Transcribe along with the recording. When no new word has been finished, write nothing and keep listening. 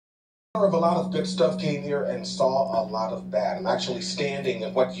Of a lot of good stuff came here and saw a lot of bad. I'm actually standing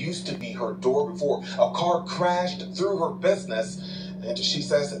at what used to be her door before a car crashed through her business, and she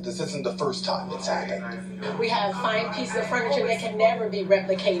says that this isn't the first time it's happened. We have fine pieces of furniture that can never be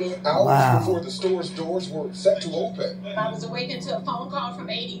replicated. Hours before the store's doors were set to open, I was awakened to a phone call from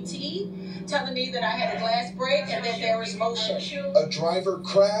ADT telling me that I had a glass break and that there was motion. A driver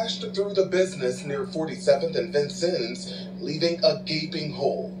crashed through the business near 47th and Vincennes, leaving a gaping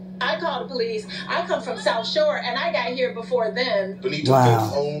hole. I called the police. I come from South Shore, and I got here before them. Benito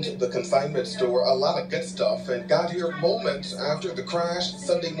Vince owned the consignment store, a lot of good stuff, and got here moments after the crash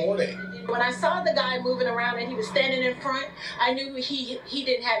Sunday morning. When I saw the guy moving around and he was standing in front, I knew he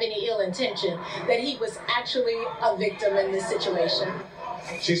didn't have any ill intention, that he was actually a victim in this situation.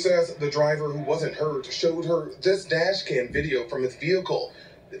 She says the driver who wasn't hurt showed her this dash cam video from his vehicle.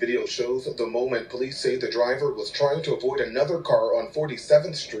 The video shows the moment police say the driver was trying to avoid another car on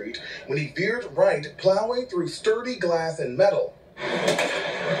 47th Street when he veered right, plowing through sturdy glass and metal,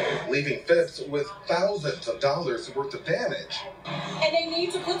 leaving Phipps with thousands of dollars worth of damage. And they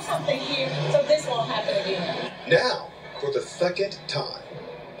need to put something here so this won't happen again. Now, for the second time.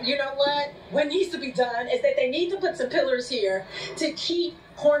 You know what? What needs to be done is that they need to put some pillars here to keep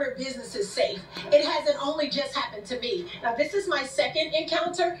corner businesses safe. It hasn't only just happened to me. Now, this is my second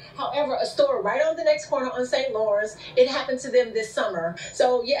encounter. However, a store right on the next corner on St. Lawrence, it happened to them this summer.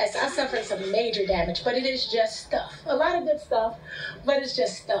 So, yes, I suffered some major damage, but it is just stuff. A lot of good stuff, but it's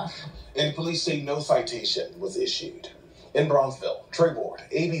just stuff. And police say no citation was issued. In Bronzeville, Trey Ward,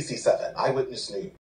 ABC 7 Eyewitness News.